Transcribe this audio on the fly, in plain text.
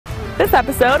This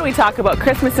episode, we talk about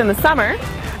Christmas in the summer,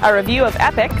 a review of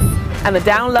Epix, and the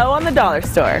down low on the dollar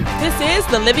store. This is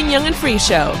the Living Young and Free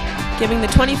Show, giving the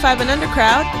 25 and under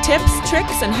crowd tips,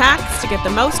 tricks, and hacks to get the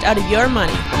most out of your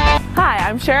money. Hi,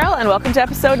 I'm Cheryl, and welcome to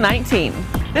episode 19.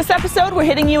 This episode, we're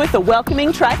hitting you with the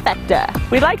welcoming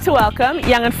trifecta. We'd like to welcome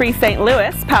Young and Free St.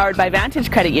 Louis, powered by Vantage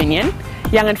Credit Union,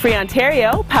 Young and Free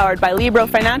Ontario, powered by Libro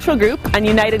Financial Group and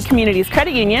United Communities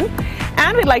Credit Union,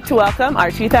 and we'd like to welcome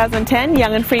our 2010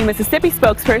 Young and Free Mississippi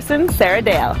spokesperson, Sarah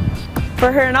Dale.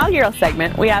 For her inaugural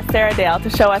segment, we asked Sarah Dale to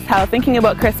show us how thinking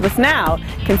about Christmas now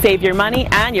can save your money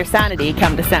and your sanity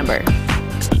come December.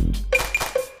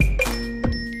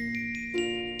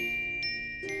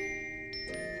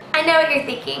 I know what you're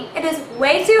thinking. It is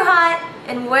way too hot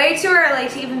and way too early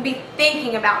to even be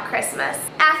thinking about Christmas.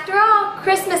 After all,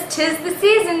 Christmas 'tis the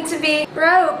season to be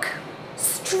broke,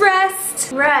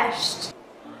 stressed, rushed.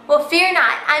 Well, fear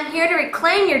not. I'm here to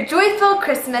reclaim your joy-filled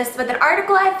Christmas with an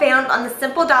article I found on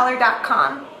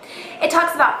thesimpledollar.com. It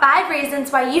talks about 5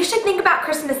 reasons why you should think about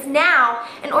Christmas now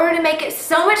in order to make it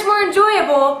so much more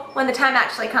enjoyable when the time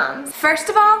actually comes. First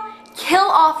of all, kill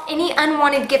off any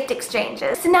unwanted gift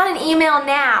exchanges. Send out an email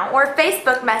now or a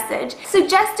Facebook message.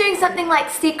 Suggest doing something like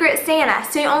Secret Santa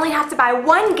so you only have to buy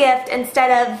 1 gift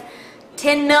instead of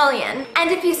 10 million.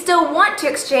 And if you still want to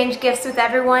exchange gifts with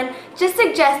everyone, just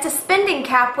suggest a spending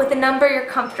cap with a number you're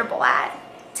comfortable at.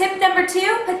 Tip number 2,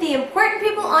 put the important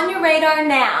people on your radar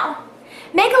now.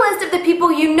 Make a list of the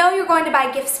people you know you're going to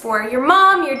buy gifts for. Your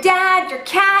mom, your dad, your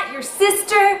cat, your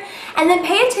sister, and then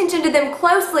pay attention to them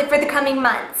closely for the coming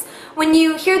months. When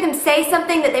you hear them say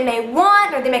something that they may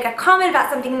want or they make a comment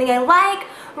about something they like,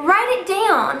 write it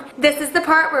down. This is the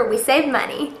part where we save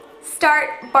money.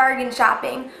 Start bargain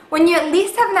shopping. When you at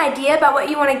least have an idea about what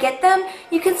you want to get them,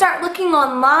 you can start looking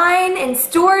online in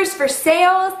stores for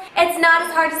sales. It's not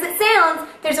as hard as it sounds.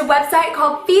 There's a website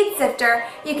called Feed Sifter.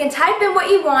 You can type in what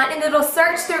you want and it'll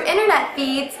search through internet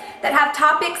feeds that have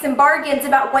topics and bargains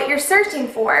about what you're searching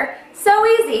for. So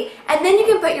easy. And then you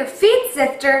can put your Feed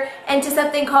Sifter into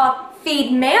something called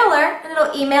Feed Mailer and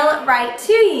it'll email it right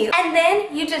to you. And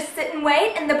then you just sit and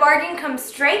wait and the bargain comes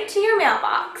straight to your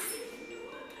mailbox.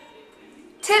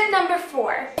 Tip number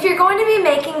 4. If you're going to be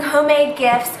making homemade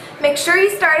gifts, make sure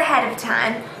you start ahead of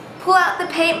time. Pull out the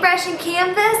paintbrush and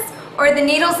canvas or the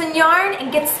needles and yarn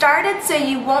and get started so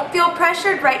you won't feel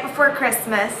pressured right before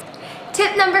Christmas.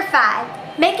 Tip number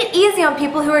 5. Make it easy on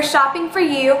people who are shopping for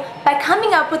you by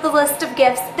coming up with a list of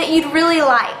gifts that you'd really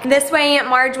like. This way Aunt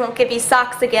Marge won't give you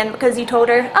socks again because you told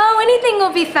her, oh, anything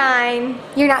will be fine.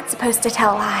 You're not supposed to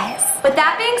tell lies. With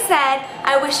that being said,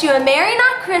 I wish you a Merry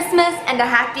not Christmas and a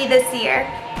Happy this year.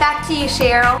 Back to you,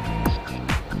 Cheryl.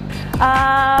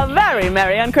 Very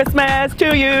Merry on Christmas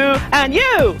to you and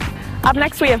you! Up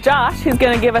next we have Josh, who's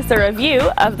going to give us a review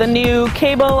of the new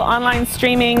cable online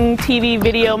streaming TV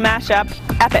video mashup,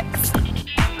 Epix.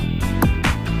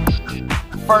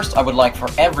 First, I would like for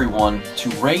everyone to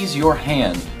raise your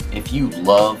hand if you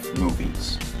love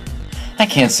movies. I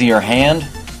can't see your hand.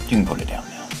 You can put it down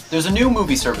now. There's a new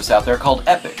movie service out there called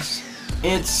Epix.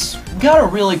 It's got a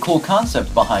really cool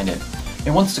concept behind it.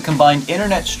 It wants to combine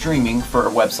internet streaming for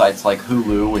websites like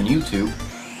Hulu and YouTube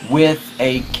with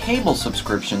a cable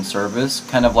subscription service,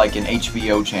 kind of like an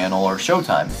HBO channel or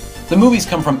Showtime. The movies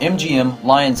come from MGM,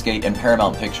 Lionsgate, and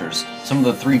Paramount Pictures, some of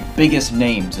the 3 biggest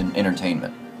names in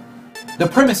entertainment. The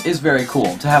premise is very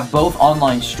cool, to have both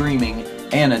online streaming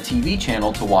and a TV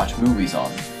channel to watch movies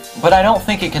on. But I don't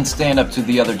think it can stand up to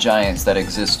the other giants that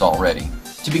exist already.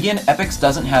 To begin, Epix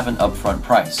doesn't have an upfront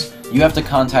price. You have to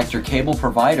contact your cable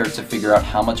provider to figure out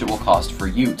how much it will cost for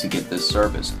you to get this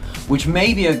service, which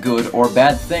may be a good or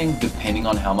bad thing depending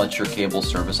on how much your cable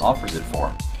service offers it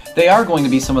for. They are going to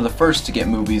be some of the first to get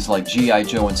movies like G.I.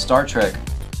 Joe and Star Trek.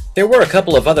 There were a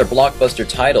couple of other blockbuster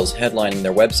titles headlining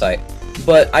their website,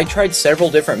 but I tried several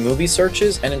different movie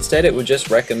searches and instead it would just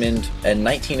recommend a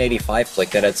 1985 flick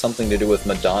that had something to do with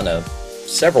Madonna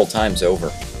several times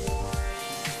over.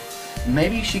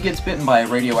 Maybe she gets bitten by a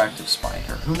radioactive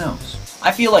spider, who knows?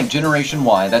 I feel like Generation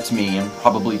Y, that's me and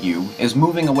probably you, is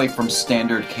moving away from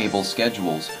standard cable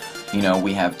schedules. You know,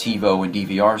 we have TiVo and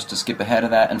DVRs to skip ahead of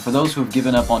that, and for those who have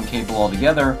given up on cable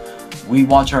altogether, we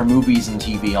watch our movies and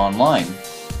TV online.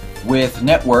 With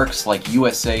networks like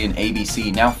USA and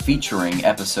ABC now featuring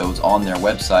episodes on their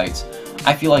websites,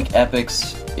 I feel like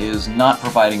Epix is not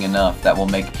providing enough that will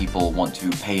make people want to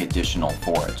pay additional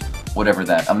for it, whatever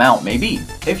that amount may be.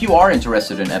 If you are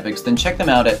interested in Epix, then check them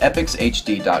out at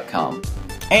epixhd.com.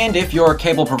 And if your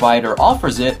cable provider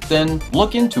offers it, then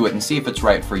look into it and see if it's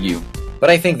right for you.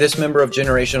 But I think this member of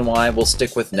Generation Y will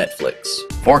stick with Netflix.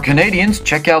 For Canadians,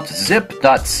 check out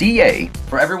zip.ca.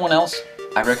 For everyone else,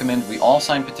 I recommend we all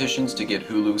sign petitions to get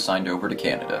Hulu signed over to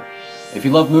Canada. If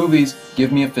you love movies,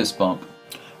 give me a fist bump.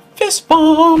 Fist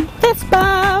bump! Fist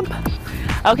bump!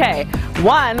 Okay,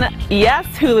 1, yes,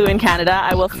 Hulu in Canada,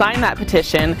 I will sign that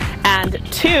petition, and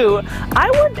 2, I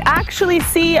would actually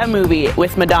see a movie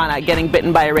with Madonna getting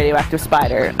bitten by a radioactive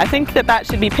spider. I think that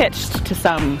should be pitched to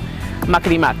some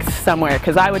muckety-mucks somewhere,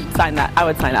 because I would sign that. I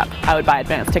would sign up. I would buy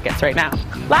advance tickets right now.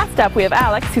 Last up, we have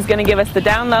Alex, who's going to give us the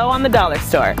down low on the dollar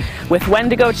store, with when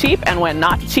to go cheap and when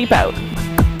not to cheap out.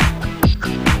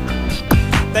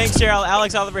 Thanks, Cheryl.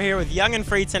 Alex Oliver here with Young and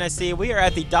Free Tennessee. We are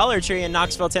at the Dollar Tree in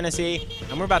Knoxville, Tennessee,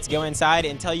 and we're about to go inside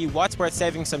and tell you what's worth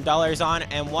saving some dollars on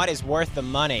and what is worth the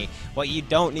money, what you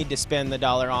don't need to spend the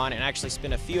dollar on, and actually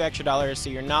spend a few extra dollars so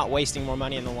you're not wasting more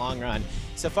money in the long run.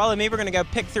 So follow me. We're going to go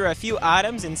pick through a few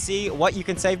items and see what you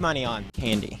can save money on.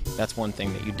 Candy. That's one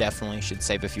thing that you definitely should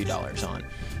save a few dollars on.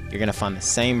 You're going to find the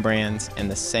same brands and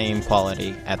the same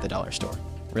quality at the dollar store.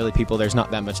 Really, people, there's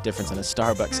not that much difference in a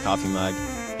Starbucks coffee mug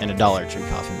and a Dollar Tree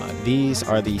coffee mug. These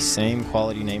are the same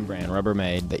quality name brand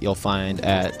Rubbermaid that you'll find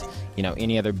at,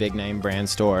 any other big name brand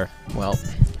store. Well,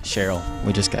 Cheryl,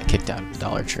 we just got kicked out of the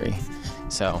Dollar Tree.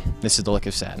 So this is the look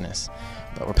of sadness.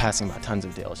 But we're passing by tons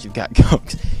of deals. You've got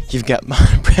Cokes, you've got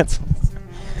pretzels,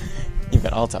 you've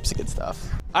got all types of good stuff.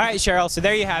 All right, Cheryl, so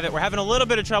there you have it. We're having a little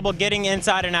bit of trouble getting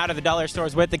inside and out of the dollar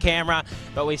stores with the camera,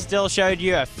 but we still showed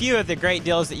you a few of the great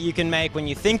deals that you can make when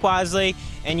you think wisely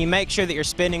and you make sure that you're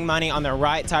spending money on the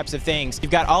right types of things.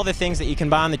 You've got all the things that you can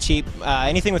buy on the cheap,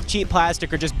 anything with cheap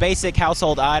plastic or just basic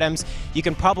household items, you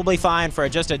can probably find for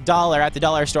just $1 at the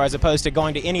dollar store as opposed to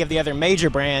going to any of the other major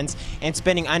brands and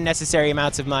spending unnecessary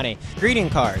amounts of money. Greeting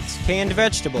cards, canned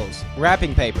vegetables,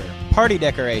 wrapping paper, party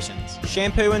decorations,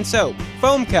 shampoo and soap,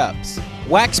 foam cups,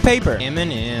 wax paper,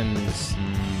 M&M's,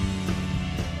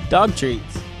 dog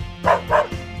treats,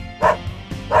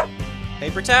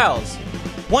 paper towels.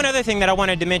 One other thing that I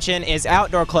wanted to mention is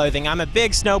outdoor clothing. I'm a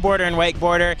big snowboarder and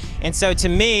wakeboarder, and so to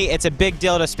me, it's a big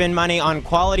deal to spend money on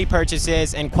quality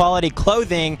purchases and quality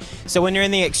clothing. So when you're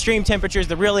in the extreme temperatures,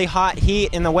 the really hot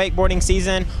heat in the wakeboarding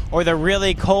season, or the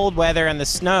really cold weather and the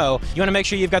snow, you want to make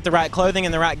sure you've got the right clothing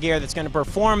and the right gear that's going to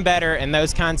perform better in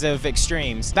those kinds of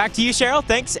extremes. Back to you, Cheryl.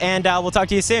 Thanks, and we'll talk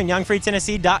to you soon.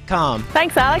 YoungFreeTennessee.com.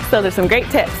 Thanks, Alex. Those are some great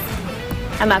tips.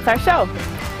 And that's our show.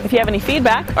 If you have any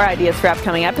feedback or ideas for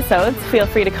upcoming episodes, feel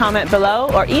free to comment below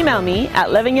or email me at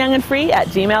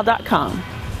livingyoungandfree@gmail.com.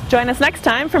 Join us next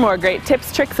time for more great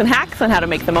tips, tricks, and hacks on how to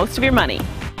make the most of your money.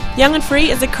 Young and Free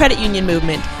is a credit union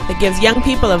movement that gives young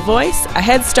people a voice, a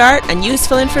head start, and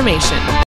useful information.